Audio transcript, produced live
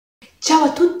Ciao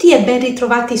a tutti e ben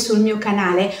ritrovati sul mio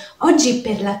canale. Oggi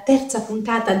per la terza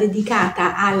puntata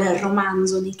dedicata al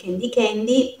romanzo di Candy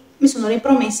Candy mi sono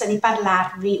ripromessa di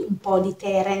parlarvi un po' di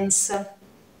Terence,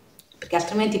 perché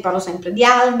altrimenti parlo sempre di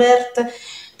Albert,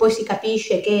 poi si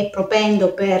capisce che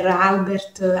propendo per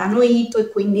Albert annoito e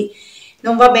quindi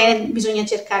non va bene, bisogna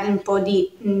cercare un po'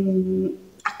 di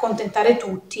accontentare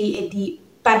tutti e di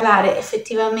parlare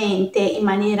effettivamente in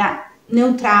maniera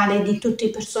neutrale di tutti i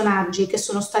personaggi che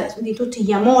sono stati, di tutti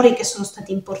gli amori che sono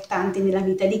stati importanti nella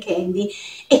vita di Candy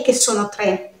e che sono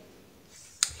tre.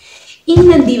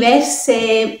 In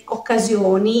diverse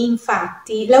occasioni,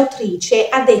 infatti, l'autrice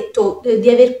ha detto di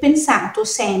aver pensato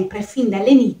sempre, fin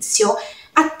dall'inizio,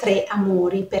 a tre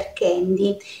amori per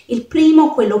Candy. Il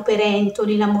primo, quello per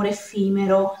Anthony, l'amore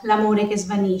effimero, l'amore che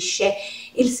svanisce.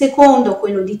 Il secondo,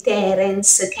 quello di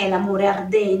Terence, che è l'amore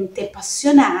ardente,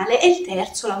 passionale. E il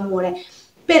terzo, l'amore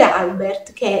per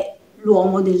Albert, che è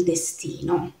l'uomo del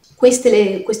destino.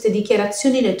 Queste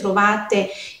dichiarazioni le trovate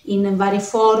in vari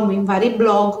forum, in vari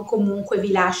blog, comunque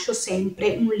vi lascio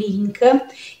sempre un link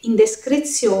in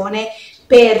descrizione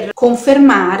per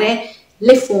confermare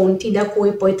le fonti da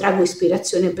cui poi traggo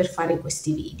ispirazione per fare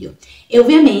questi video. E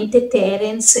ovviamente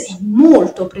Terence è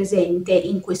molto presente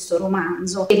in questo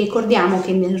romanzo e ricordiamo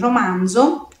che nel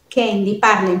romanzo Candy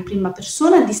parla in prima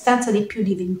persona a distanza di più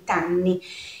di 20 anni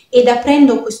ed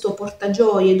aprendo questo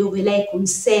portagioie dove lei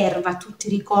conserva tutti i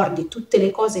ricordi, tutte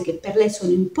le cose che per lei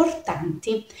sono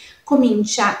importanti,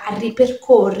 comincia a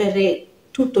ripercorrere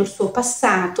tutto il suo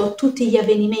passato, tutti gli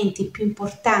avvenimenti più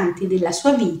importanti della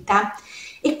sua vita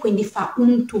e quindi fa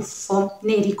un tuffo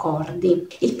nei ricordi.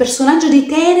 Il personaggio di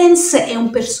Terence è un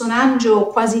personaggio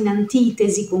quasi in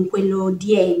antitesi con quello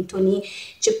di Anthony,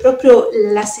 c'è proprio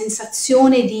la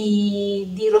sensazione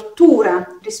di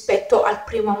rottura rispetto al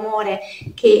primo amore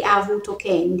che ha avuto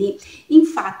Candy.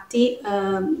 Infatti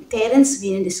Terence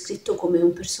viene descritto come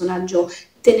un personaggio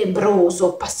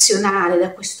tenebroso, passionale,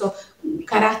 da questo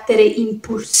carattere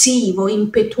impulsivo,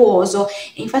 impetuoso,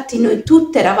 e infatti noi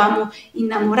tutte eravamo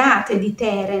innamorate di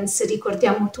Terence,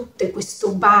 ricordiamo tutte questo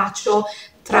bacio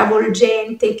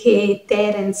travolgente che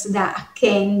Terence dà a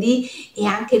Candy e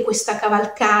anche questa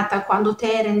cavalcata quando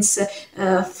Terence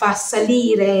fa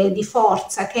salire di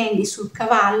forza Candy sul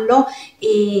cavallo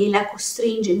e la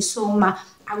costringe insomma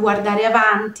a guardare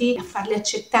avanti, a farle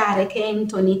accettare che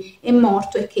Anthony è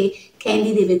morto e che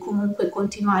Candy deve comunque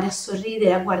continuare a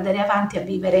sorridere, a guardare avanti, a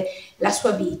vivere la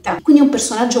sua vita. Quindi è un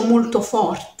personaggio molto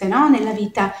forte, no? Nella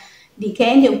vita di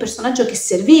Candy, è un personaggio che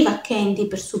serviva a Candy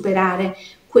per superare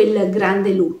quel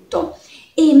grande lutto.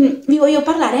 E vi voglio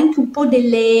parlare anche un po'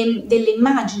 delle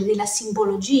immagini, della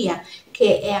simbologia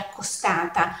che è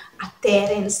accostata a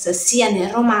Terence sia nel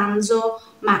romanzo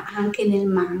ma anche nel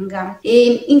manga.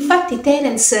 E infatti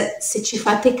Terence, se ci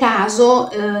fate caso,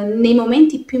 nei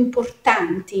momenti più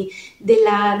importanti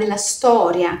della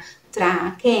storia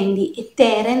tra Candy e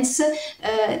Terence,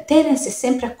 Terence è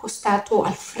sempre accostato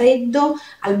al freddo,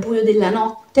 al buio della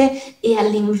notte e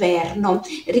all'inverno.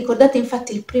 Ricordate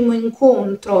infatti il primo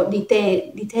incontro di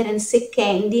Terence e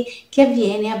Candy che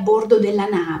avviene a bordo della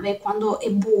nave quando è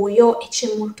buio e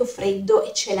c'è molto freddo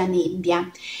e c'è la nebbia.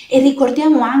 E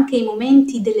ricordiamo anche i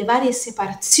momenti delle varie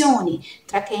separazioni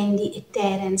tra Candy e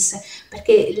Terence,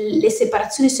 perché le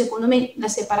separazioni, secondo me, la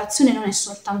separazione non è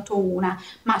soltanto una,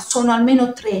 ma sono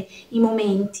almeno tre i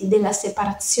momenti della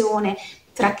separazione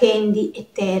tra Candy e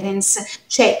Terence,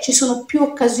 cioè ci sono più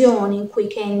occasioni in cui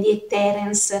Candy e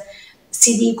Terence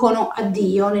si dicono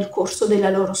addio nel corso della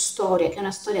loro storia, che è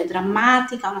una storia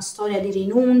drammatica, una storia di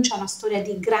rinuncia, una storia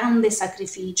di grande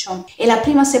sacrificio. E la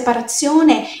prima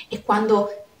separazione è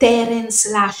quando Terence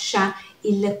lascia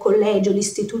il collegio,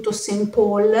 l'istituto St.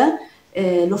 Paul,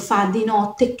 lo fa di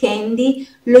notte, Candy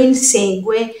lo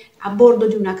insegue a bordo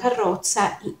di una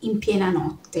carrozza in piena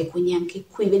notte, quindi anche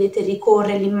qui vedete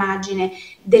ricorre l'immagine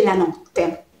della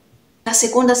notte. La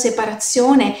seconda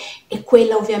separazione è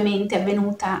quella ovviamente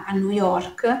avvenuta a New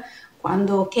York,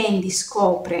 quando Candy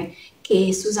scopre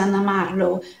che Susanna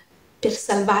Marlowe, per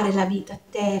salvare la vita a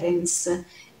Terence,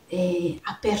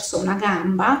 ha perso una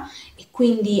gamba e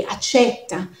quindi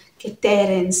accetta che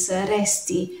Terence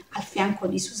resti al fianco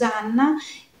di Susanna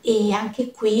e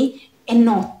anche qui è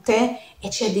notte e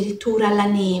c'è addirittura la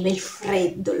neve, il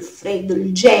freddo,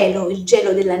 il gelo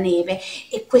della neve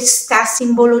e questa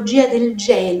simbologia del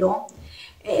gelo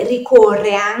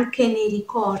ricorre anche nei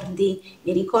ricordi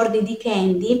di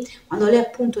Candy, quando lei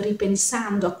appunto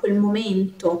ripensando a quel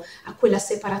momento, a quella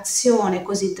separazione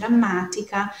così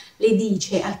drammatica, le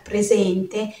dice al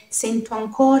presente: sento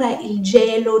ancora il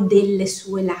gelo delle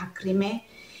sue lacrime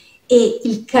e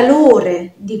il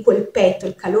calore di quel petto,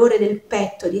 il calore del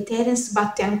petto di Terence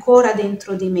batte ancora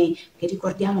dentro di me, che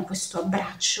ricordiamo questo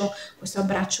abbraccio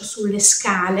sulle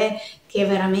scale che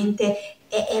veramente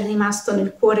è rimasto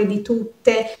nel cuore di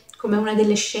tutte come una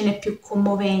delle scene più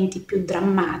commoventi, più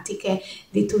drammatiche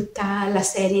di tutta la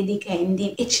serie di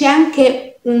Candy. E c'è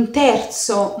anche un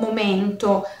terzo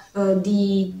momento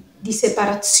di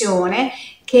separazione,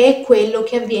 che è quello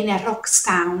che avviene a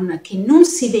Rockstown, che non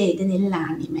si vede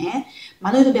nell'anime,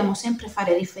 ma noi dobbiamo sempre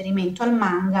fare riferimento al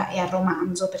manga e al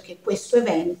romanzo, perché questo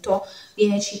evento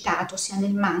viene citato sia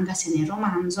nel manga sia nel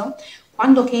romanzo.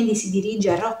 Quando Candy si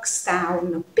dirige a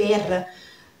Rockstown per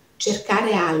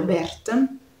cercare Albert,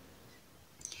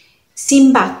 si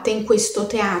imbatte in questo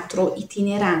teatro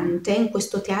itinerante, in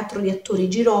questo teatro di attori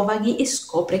girovaghi, e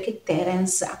scopre che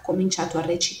Terence ha cominciato a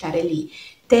recitare lì.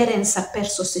 Terence ha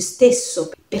perso se stesso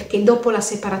perché dopo la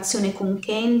separazione con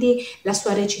Candy la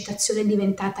sua recitazione è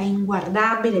diventata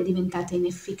inguardabile, è diventata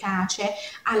inefficace,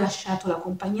 ha lasciato la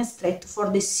compagnia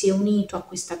Stratford e si è unito a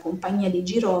questa compagnia di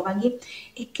girovaghi,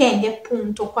 e Candy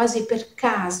appunto quasi per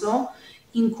caso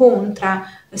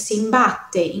si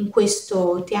imbatte in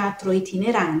questo teatro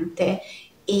itinerante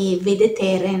e vede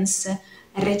Terence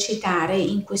recitare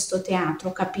in questo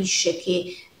teatro, capisce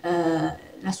che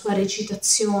la sua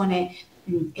recitazione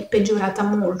è peggiorata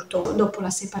molto dopo la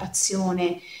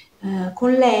separazione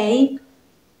con lei,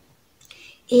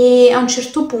 e a un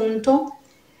certo punto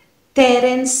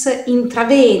Terence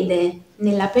intravede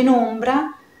nella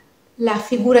penombra la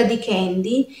figura di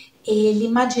Candy e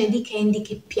l'immagine di Candy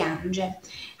che piange.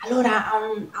 Allora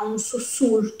ha un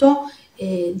sussulto,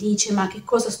 dice: ma che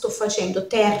cosa sto facendo?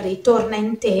 Terry, torna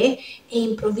in te, e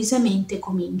improvvisamente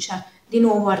comincia di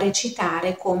nuovo a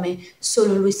recitare come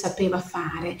solo lui sapeva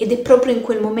fare. Ed è proprio in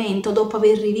quel momento, dopo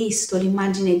aver rivisto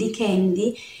l'immagine di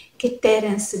Candy, che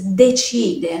Terence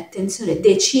decide, attenzione,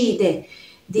 decide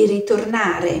di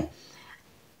ritornare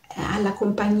alla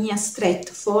compagnia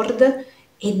Stratford,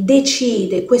 e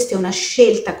decide, questa è una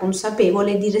scelta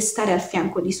consapevole, di restare al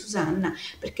fianco di Susanna,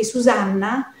 perché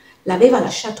Susanna l'aveva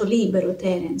lasciato libero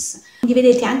Terence. Quindi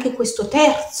vedete anche questo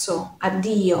terzo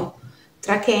addio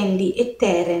tra Candy e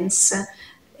Terence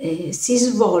si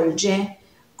svolge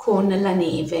con la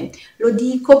neve. Lo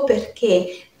dico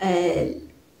perché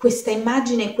queste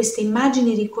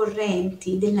immagini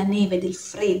ricorrenti della neve, del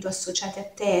freddo associate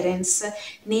a Terence,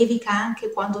 nevica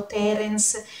anche quando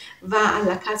Terence va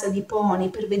alla casa di Pony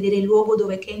per vedere il luogo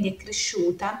dove Candy è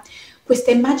cresciuta.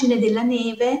 Questa immagine della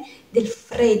neve, del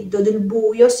freddo, del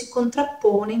buio, si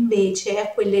contrappone invece a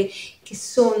quelle che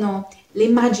sono le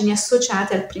immagini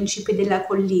associate al principe della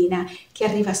collina, che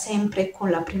arriva sempre con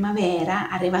la primavera,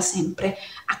 arriva sempre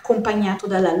accompagnato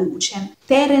dalla luce.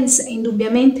 Terence è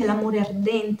indubbiamente l'amore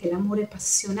ardente, l'amore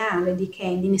passionale di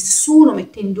Candy. Nessuno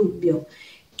mette in dubbio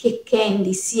che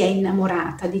Candy sia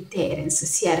innamorata di Terence,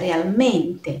 sia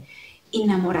realmente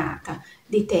innamorata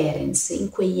di Terence in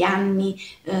quegli anni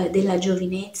della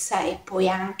giovinezza e poi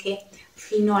anche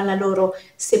fino alla loro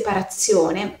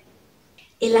separazione.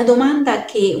 E la domanda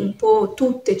che un po'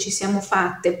 tutte ci siamo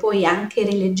fatte, poi anche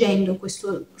rileggendo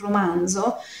questo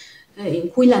romanzo, in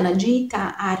cui la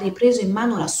Nagita ha ripreso in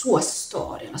mano la sua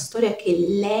storia, la storia che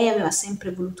lei aveva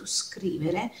sempre voluto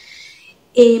scrivere,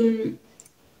 e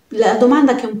la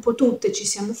domanda che un po' tutte ci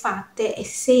siamo fatte è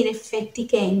se in effetti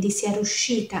Candy sia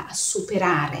riuscita a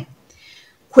superare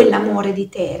quell'amore di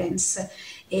Terence.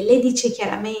 E lei dice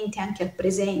chiaramente anche al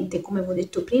presente, come avevo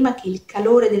detto prima, che il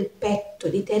calore del petto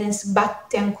di Terence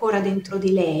batte ancora dentro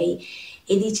di lei,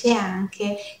 e dice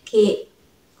anche che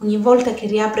ogni volta che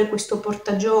riapre questo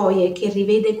portagioie, che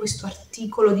rivede questo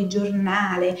articolo di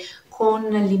giornale con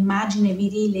l'immagine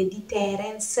virile di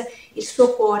Terence, il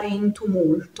suo cuore è in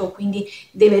tumulto, quindi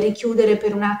deve richiudere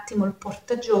per un attimo il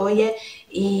portagioie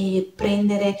e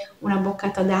prendere una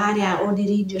boccata d'aria o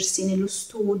dirigersi nello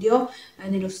studio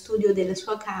della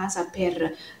sua casa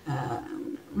per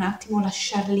un attimo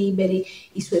lasciar liberi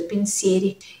i suoi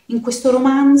pensieri. In questo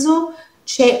romanzo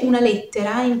c'è una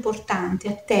lettera importante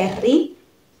a Terry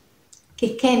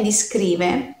che Candy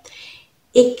scrive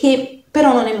e che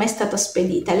però non è mai stata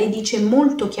spedita. Lei dice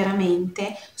molto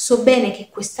chiaramente: so bene che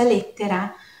questa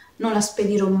lettera non la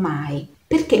spedirò mai.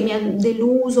 Perché mi ha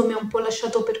deluso, mi ha un po'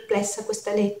 lasciato perplessa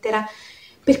questa lettera?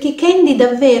 Perché Candy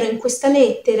davvero in questa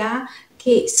lettera,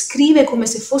 che scrive come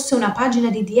se fosse una pagina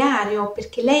di diario,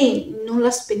 perché lei non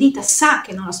l'ha spedita, sa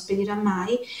che non la spedirà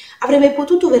mai, avrebbe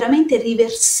potuto veramente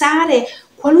riversare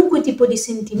qualunque tipo di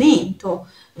sentimento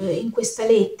in questa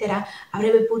lettera.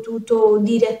 Avrebbe potuto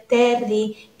dire a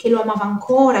Terry che lo amava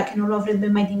ancora, che non lo avrebbe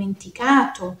mai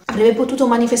dimenticato, avrebbe potuto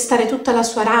manifestare tutta la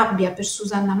sua rabbia per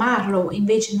Susanna Marlowe,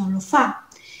 invece non lo fa.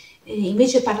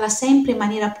 invece parla sempre in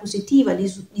maniera positiva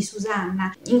di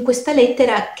Susanna. In questa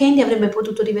lettera Candy avrebbe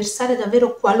potuto riversare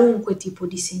davvero qualunque tipo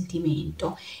di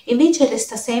sentimento, invece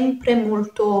resta sempre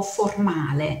molto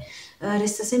formale,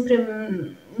 resta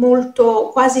sempre molto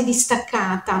quasi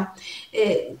distaccata.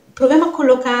 Proviamo a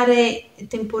collocare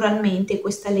temporalmente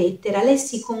questa lettera. Lei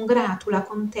si congratula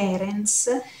con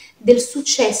Terence del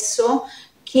successo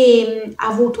che ha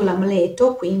avuto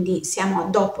l'Amleto, quindi siamo a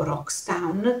dopo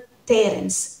Roxtown.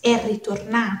 Terence è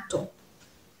ritornato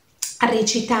a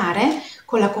recitare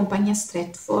con la compagnia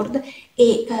Stratford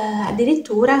e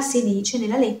addirittura si dice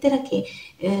nella lettera che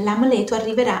l'Amleto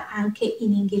arriverà anche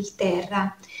in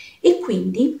Inghilterra e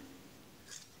quindi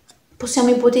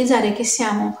possiamo ipotizzare che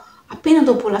siamo appena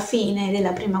dopo la fine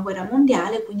della Prima Guerra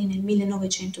Mondiale, quindi nel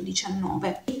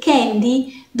 1919. E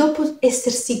Candy, dopo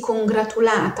essersi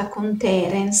congratulata con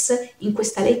Terence in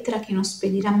questa lettera che non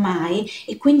spedirà mai,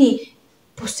 e quindi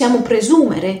possiamo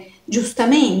presumere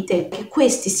giustamente che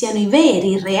questi siano i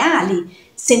veri, reali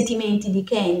sentimenti di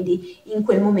Candy in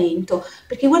quel momento,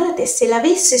 perché guardate, se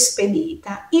l'avesse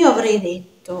spedita, io avrei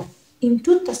detto in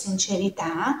tutta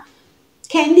sincerità: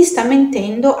 Candy sta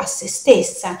mentendo a se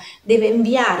stessa, deve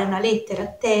inviare una lettera a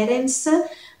Terence,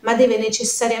 ma deve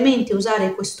necessariamente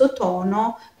usare questo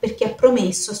tono perché ha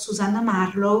promesso a Susanna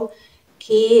Marlowe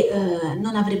che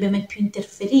non avrebbe mai più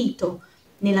interferito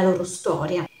nella loro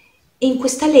storia. E in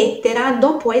questa lettera,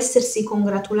 dopo essersi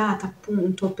congratulata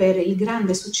appunto per il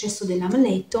grande successo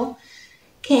dell'Amleto,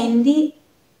 Candy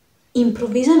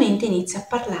improvvisamente inizia a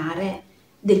parlare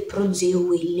del prozio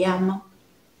William.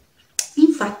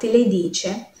 Infatti lei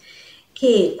dice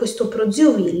che questo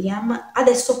prozio William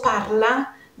adesso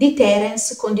parla di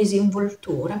Terence con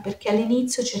disinvoltura, perché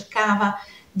all'inizio cercava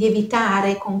di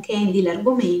evitare con Candy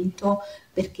l'argomento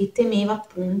perché temeva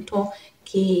appunto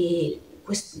che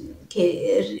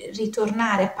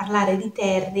ritornare a parlare di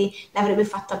Terry l'avrebbe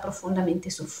fatta profondamente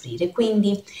soffrire.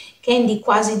 Quindi Candy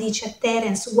quasi dice a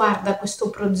Terence: guarda questo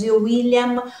prozio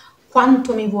William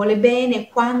quanto mi vuole bene,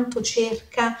 quanto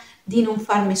cerca di non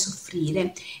farmi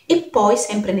soffrire. E poi,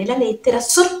 sempre nella lettera,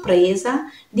 sorpresa,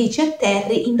 dice a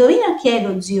Terry: indovina chi è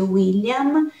lo zio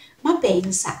William? Ma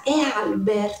pensa, è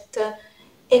Albert,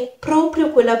 è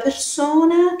proprio quella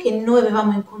persona che noi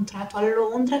avevamo incontrato a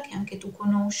Londra, che anche tu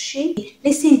conosci.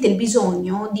 Lei sente il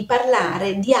bisogno di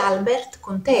parlare di Albert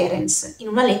con Terence in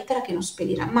una lettera che non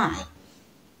spedirà mai.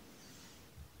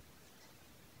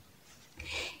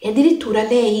 E addirittura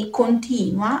lei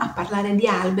continua a parlare di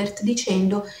Albert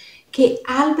dicendo che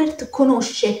Albert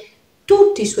conosce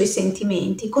tutti i suoi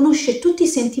sentimenti, conosce tutti i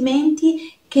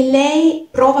sentimenti che lei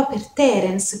prova per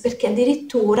Terence, perché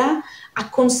addirittura ha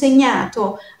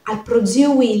consegnato al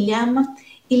prozio William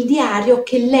il diario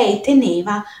che lei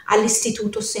teneva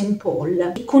all'istituto St.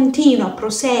 Paul. E continua,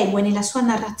 prosegue nella sua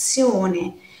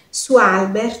narrazione su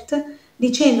Albert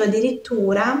dicendo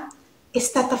addirittura: è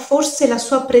stata forse la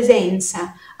sua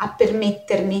presenza a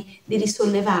permettermi di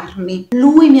risollevarmi.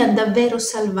 Lui mi ha davvero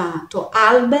salvato,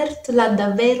 Albert l'ha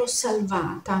davvero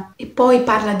salvata. E poi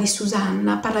parla di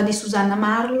Susanna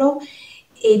Marlowe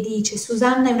e dice: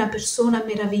 Susanna è una persona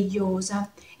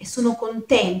meravigliosa e sono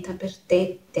contenta per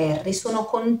te, Terry, sono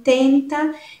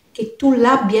contenta che tu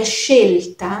l'abbia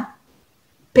scelta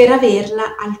per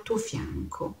averla al tuo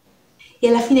fianco. E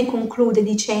alla fine conclude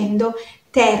dicendo: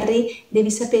 Terry, devi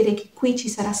sapere che qui ci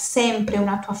sarà sempre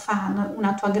una tua fan,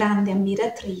 una tua grande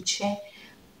ammiratrice,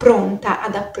 pronta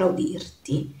ad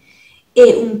applaudirti.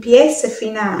 E un PS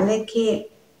finale che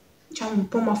diciamo un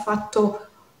po' mi ha fatto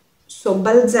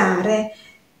sobbalzare,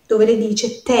 dove le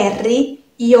dice: Terry,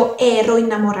 io ero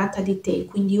innamorata di te,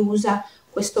 quindi usa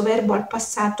questo verbo al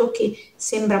passato che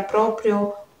sembra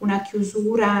proprio una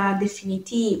chiusura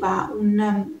definitiva,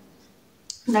 un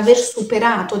aver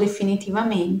superato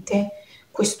definitivamente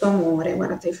questo amore.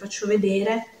 Guardate, vi faccio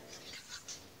vedere.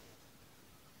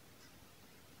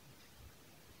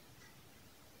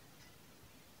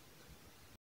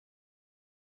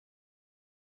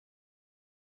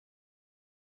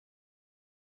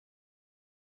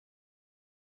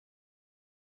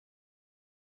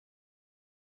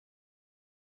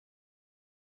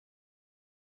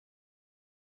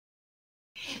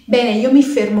 Bene, io mi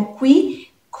fermo qui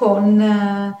con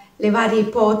le varie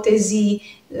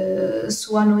ipotesi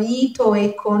su Anoito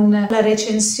e con la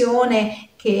recensione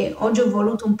che oggi ho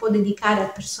voluto un po' dedicare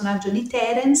al personaggio di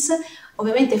Terence.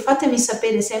 Ovviamente fatemi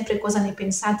sapere sempre cosa ne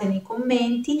pensate nei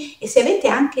commenti, e se avete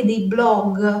anche dei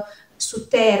blog su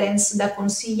Terence da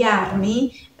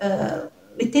consigliarmi,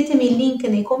 mettetemi il link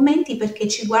nei commenti perché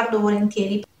ci guardo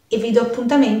volentieri, e vi do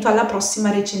appuntamento alla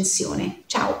prossima recensione.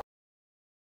 Ciao!